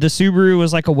 And the Subaru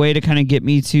was like a way to kind of get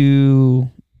me to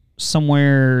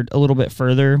somewhere a little bit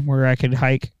further where I could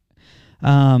hike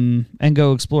and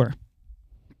go explore.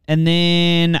 And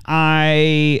then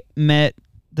I met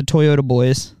the Toyota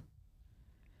boys.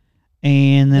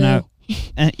 And then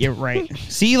yeah, right.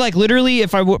 See, like literally,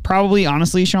 if I would probably,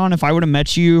 honestly, Sean, if I would have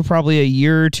met you probably a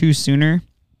year or two sooner,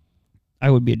 I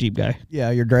would be a Jeep guy.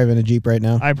 Yeah, you're driving a Jeep right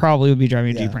now. I probably would be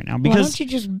driving a Yeah. Jeep right now Why because don't you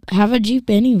just have a Jeep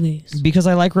anyways?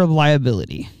 I like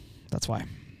reliability. That's why.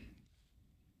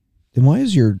 Then why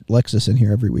is your Lexus in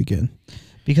here every weekend?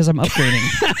 Because I'm upgrading.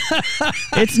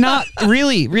 It's not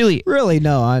really. Really?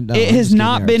 No, It has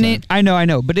not been in. I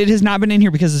know, but it has not been in here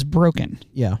because it's broken.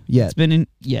 Yeah, yeah. It's been in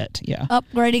yet. Yeah.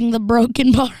 Upgrading the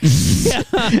broken parts.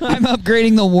 I'm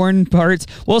upgrading the worn parts.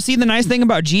 Well, see, the nice thing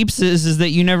about Jeeps is that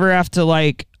you never have to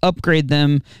like upgrade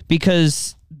them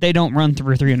because they don't run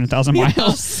through 300,000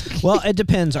 miles. Well, it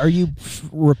depends. Are you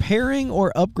repairing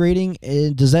or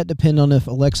upgrading? Does that depend on if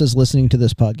Alexa's listening to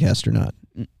this podcast or not?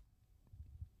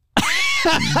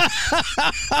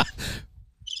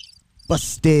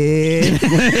 Busted.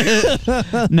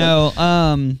 No.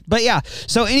 But yeah.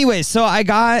 So anyways,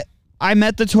 I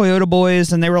met the Toyota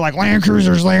boys and they were like Land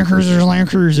Cruisers.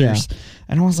 Yeah.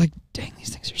 And I was like, dang, these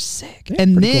things are sick. Yeah,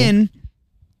 and pretty then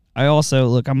I also,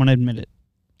 look, I'm going to admit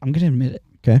it.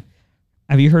 Okay.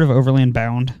 Have you heard of Overland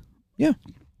Bound? Yeah.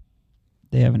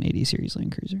 They have an 80 series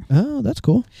Land Cruiser. Oh, that's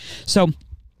cool. So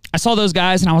I saw those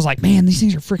guys and I was like, man, these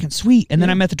things are freaking sweet. And then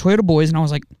I met the Toyota boys and I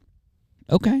was like,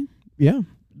 okay, Yeah.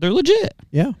 they're legit.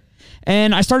 Yeah.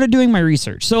 And I started doing my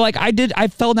research. So like I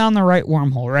fell down the right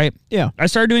wormhole, right? Yeah. I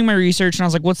started doing my research and I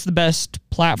was like, what's the best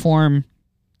platform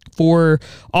for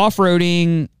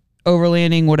off-roading,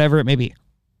 overlanding, whatever it may be?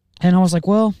 And I was like,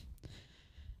 well,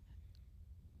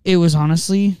 it was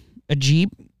honestly a Jeep.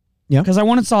 Yeah. Because I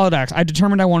wanted solid axle. I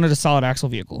determined I wanted a solid axle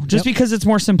vehicle just because it's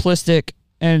more simplistic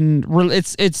and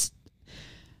it's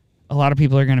a lot of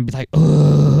people are going to be like,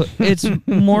 ugh. It's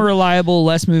more reliable,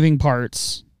 less moving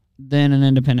parts than an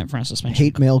independent front suspension.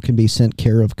 Hate mail can be sent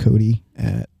care of Cody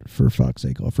for Fox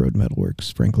Lake Off-Road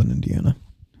Metalworks, Franklin, Indiana.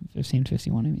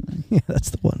 1551, I mean. Yeah, that's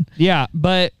the one. Yeah,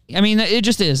 but I mean, it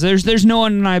just is. There's no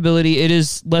undeniability. It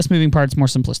is less moving parts, more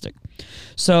simplistic.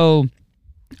 So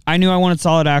I knew I wanted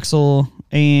solid axle.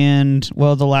 And,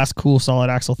 well, the last cool solid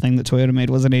axle thing that Toyota made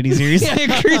was an 80 Series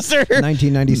Land Cruiser.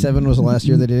 1997 was the last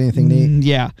year they did anything neat.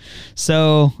 Yeah.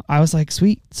 So I was like,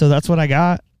 sweet. So that's what I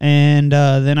got. And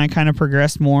then I kind of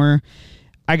progressed more.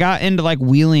 I got into like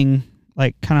wheeling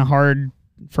like kind of hard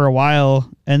for a while.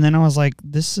 And then I was like,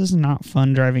 this is not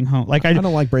fun driving home. Like I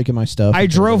don't like breaking my stuff. I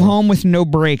drove home with no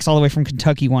brakes all the way from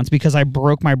Kentucky once because I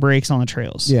broke my brakes on the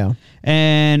trails. Yeah.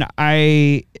 And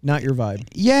not your vibe.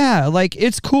 Yeah, like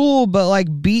it's cool, but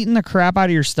like beating the crap out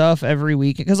of your stuff every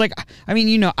week. Because like, I mean,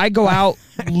 you know, I go out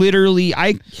literally.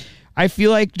 I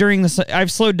feel like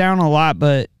I've slowed down a lot,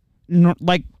 but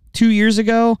like 2 years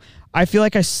ago, I feel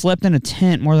like I slept in a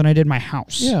tent more than I did my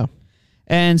house. Yeah.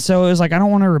 And so it was like, I don't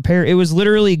want to repair. It was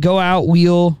literally go out,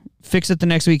 wheel, fix it the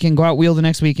next weekend, go out, wheel the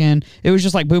next weekend. It was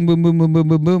just like boom, boom, boom, boom, boom,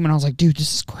 boom, boom. And I was like, dude,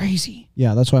 this is crazy.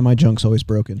 Yeah, that's why my junk's always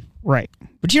broken. Right.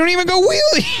 But you don't even go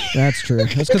wheelie. That's true.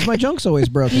 That's because my junk's always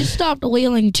broken. You stopped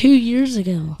wheeling 2 years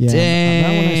ago. Yeah.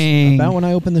 Dang. About when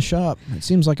I opened the shop. It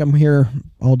seems like I'm here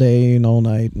all day and all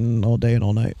night and all day and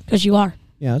all night. Because you are.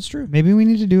 Yeah, that's true. Maybe we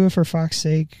need to do it for Fox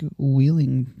Sake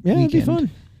wheeling Yeah, weekend. it'd be fun.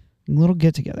 A little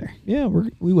get together. Yeah,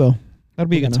 we will. That'll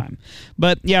be a good time.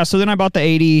 But yeah, so then I bought the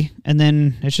 80, and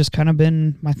then it's just kind of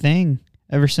been my thing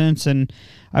ever since. And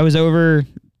I was over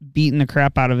beating the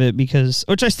crap out of it because,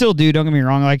 which I still do, don't get me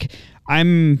wrong. Like,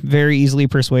 I'm very easily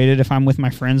persuaded if I'm with my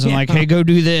friends and like, hey, go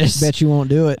do this. Bet you won't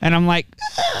do it. And I'm like,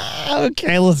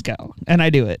 okay, let's go. And I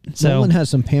do it. So Nolan has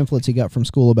some pamphlets he got from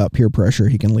school about peer pressure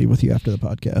he can leave with you after the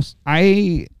podcast.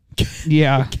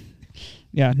 Yeah.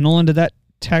 Nolan, did that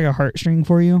tag a heartstring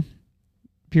for you?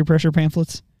 Peer pressure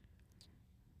pamphlets?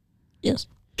 Yes.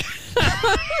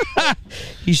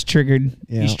 He's triggered.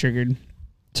 Yeah. He's triggered.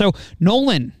 So,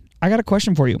 Nolan, I got a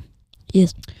question for you.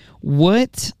 Yes.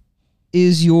 What do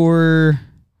you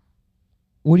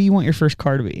want your first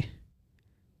car to be?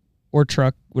 Or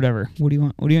truck, whatever. What do you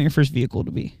want your first vehicle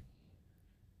to be?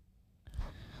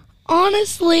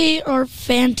 Honestly or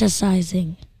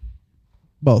fantasizing?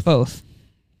 Both.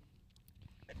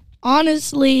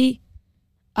 Honestly,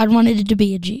 I'd wanted it to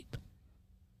be a Jeep.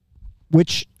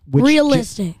 Which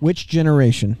realistic. Which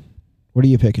generation? What are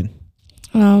you picking?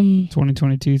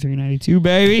 2022 392,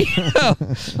 baby.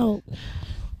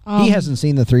 He hasn't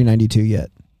seen the 392 yet.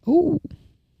 Ooh.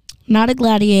 Not a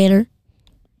Gladiator.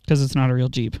 Because it's not a real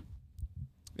Jeep.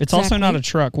 It's also not a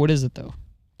truck. What is it, though?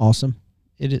 Awesome.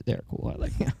 It is. They're cool. I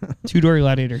like that. Two-door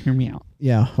Gladiator. Hear me out.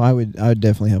 Yeah, I would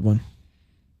definitely have one.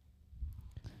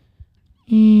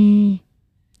 I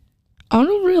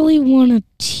don't really want a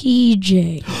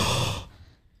TJ.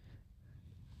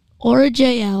 Or a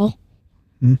JL.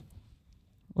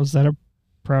 Was that a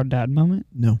proud dad moment?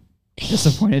 No.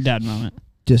 Disappointed dad moment.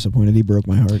 Disappointed. He broke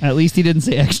my heart. At least he didn't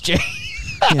say XJ.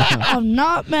 Yeah. I'm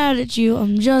not mad at you.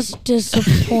 I'm just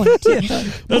disappointed.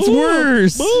 That's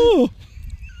worse.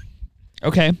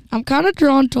 Okay. I'm kind of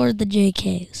drawn toward the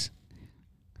JKs.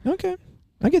 Okay.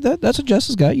 I get that. That's what Jess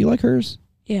has got. You like hers?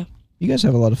 Yeah. You guys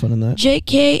have a lot of fun in that.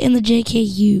 JK and the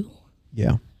JKU.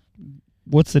 Yeah.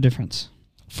 What's the difference?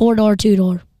 4-door,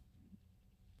 2-door.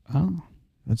 Oh.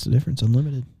 That's the difference.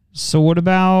 Unlimited. So what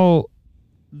about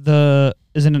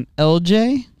is it an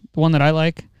LJ? The one that I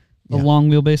like? The long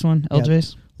wheelbase one?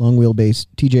 LJs? Long wheelbase.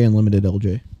 TJ Unlimited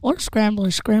LJ. Or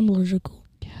Scramblers. Scramblers are cool.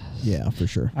 Yeah, for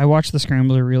sure. I watched the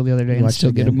Scrambler reel the other day and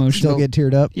still get emotional. Still get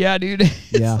teared up. Yeah, dude.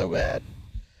 It's Yeah. so bad.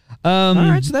 All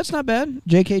right, so that's not bad.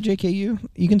 JKU.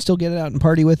 You can still get it out and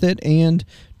party with it and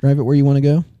drive it where you want to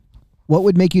go. What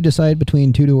would make you decide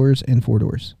between 2 doors and 4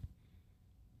 doors?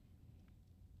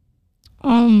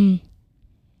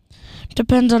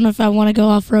 Depends on if I want to go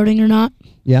off-roading or not.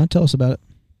 Yeah, tell us about it.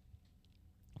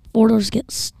 4 doors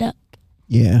get stuck.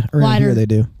 Yeah, around Wider. here they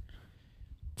do.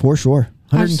 For sure.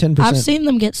 110%. I've seen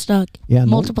them get stuck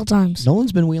multiple times.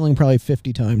 Nolan's been wheeling probably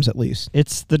 50 times at least.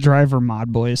 It's the driver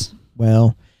mod, boys.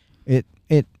 Well, it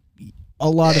a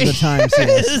lot of the times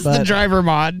yes, It's but the driver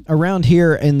mod. around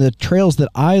here and the trails that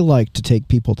I like to take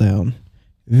people down,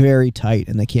 very tight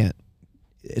and they can't.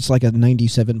 It's like a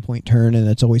 97-point turn and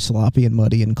it's always sloppy and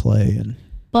muddy and clay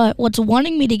But what's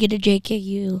wanting me to get a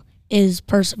JKU is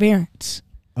Perseverance.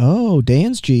 Oh,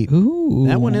 Dan's Jeep. Ooh.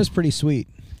 That one is pretty sweet.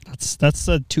 That's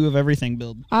a 2 of everything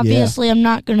build. Obviously, I'm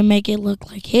not going to make it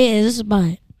look like his,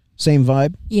 but Same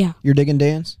vibe. yeah. You're digging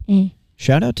Dan's?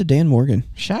 Shout out to Dan Morgan.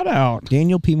 Shout out.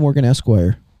 Daniel P. Morgan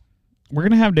Esquire. We're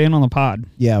going to have Dan on the pod.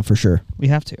 Yeah, for sure. We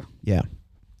have to. Yeah.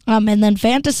 And then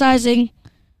fantasizing,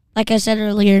 like I said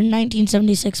earlier,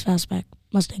 1976 Fastback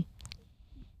Mustang.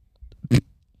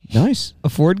 Nice. A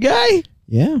Ford guy?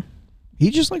 Yeah.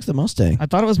 He just likes the Mustang. I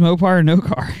thought it was Mopar or no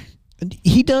car.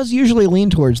 He does usually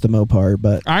lean towards the Mopar,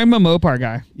 but I'm a Mopar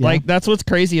guy. Yeah. Like, that's what's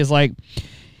crazy is like,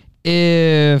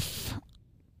 if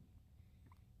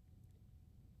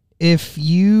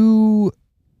you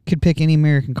could pick any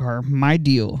American car, my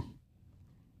deal,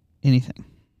 anything,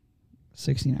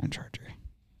 69 Charger.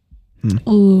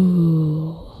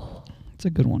 Ooh. It's a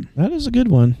good one. That is a good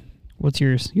one. What's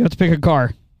yours? You have to pick a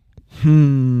car.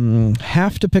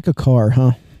 Have to pick a car,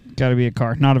 huh? Got to be a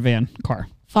car, not a van. Car.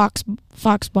 Fox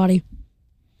body.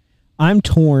 I'm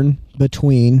torn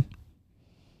between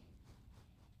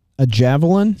a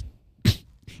Javelin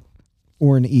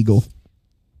or an Eagle.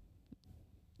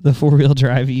 The 4-wheel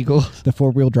drive Eagle. The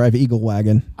 4-wheel drive Eagle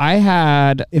wagon. I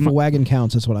had... If a wagon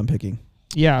counts, that's what I'm picking.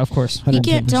 Yeah, of course. You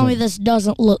can't tell me this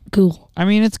doesn't look cool. I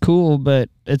mean, it's cool, but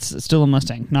it's still a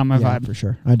Mustang. Not my vibe. For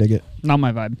sure. I dig it. Not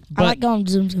my vibe. But I like going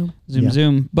zoom. Zoom, Yeah.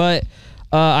 zoom. But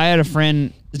I had a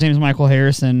friend, his name is Michael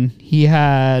Harrison. He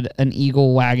had an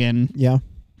Eagle wagon. Yeah.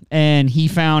 And he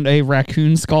found a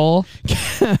raccoon skull.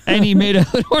 And he made a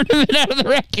hood ornament out of the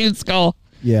raccoon skull.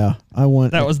 Yeah.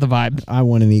 That was the vibe. I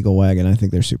want an Eagle wagon. I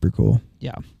think they're super cool.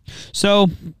 Yeah. So,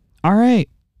 all right.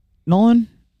 Nolan,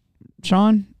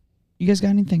 Sean, you guys got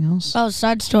anything else? Oh,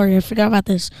 side story. I forgot about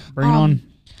this. Bring it on.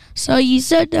 So you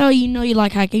said you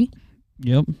like hiking.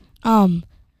 Yep.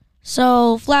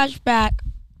 So flashback.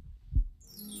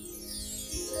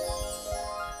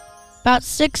 About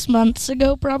 6 months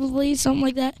ago, probably, something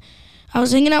like that. I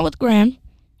was hanging out with Gran,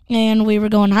 and we were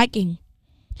going hiking.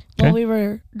 Okay. Well, we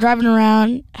were driving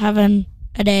around, having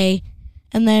a day,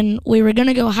 and then we were going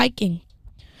to go hiking.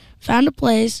 Found a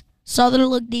place, saw that it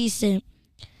looked decent.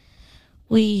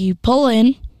 We pull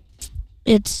in.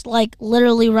 It's like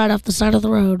literally right off the side of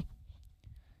the road.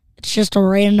 It's just a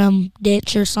random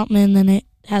ditch or something, and then it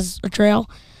has a trail.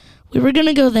 We were going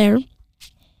to go there.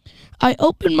 I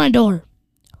opened my door.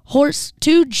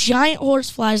 Two giant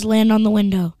horseflies land on the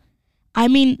window. I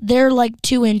mean, they're like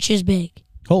 2 inches big.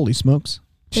 Holy smokes.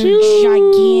 They're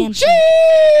gigantic.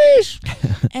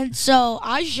 And so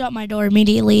I shut my door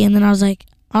immediately, and then I was like,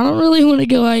 I don't really want to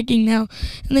go hiking now.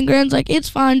 And then Gran's like, it's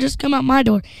fine, just come out my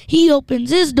door. He opens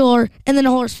his door, and then a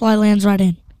horsefly lands right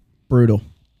in. Brutal.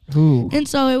 Ooh. And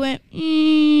so it went,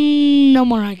 no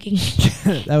more hiking.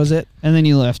 That was it? And then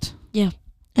you left. Yeah.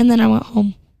 And then I went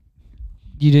home.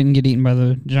 You didn't get eaten by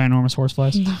the ginormous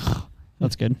horseflies? No.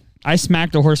 That's good. I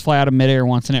smacked a horsefly out of midair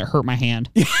once, and it hurt my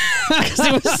hand. Because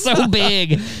it was so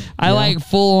big. I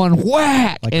full on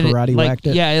whack. Like and karate whacked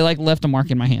it? Yeah, it left a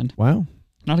mark in my hand. Wow.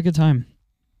 Not a good time.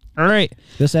 All right.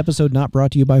 This episode not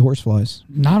brought to you by horseflies.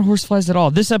 Not horseflies at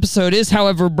all. This episode is,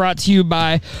 however, brought to you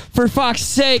by For Fox's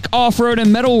Sake Off-Road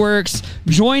and Metalworks.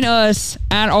 Join us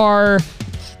at our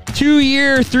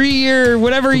 2-year, 3-year,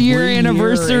 whatever year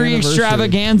anniversary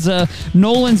extravaganza.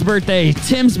 Nolan's birthday,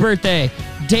 Tim's birthday,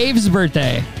 Dave's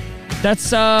birthday.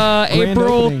 That's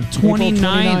April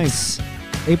 29th.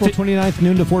 April 29th,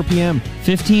 noon to 4 p.m.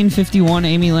 1551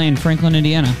 Amy Lane, Franklin,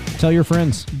 Indiana. Tell your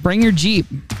friends. Bring your Jeep.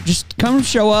 Just come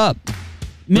show up.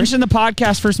 Mention the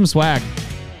podcast for some swag.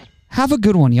 Have a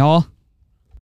good one, y'all.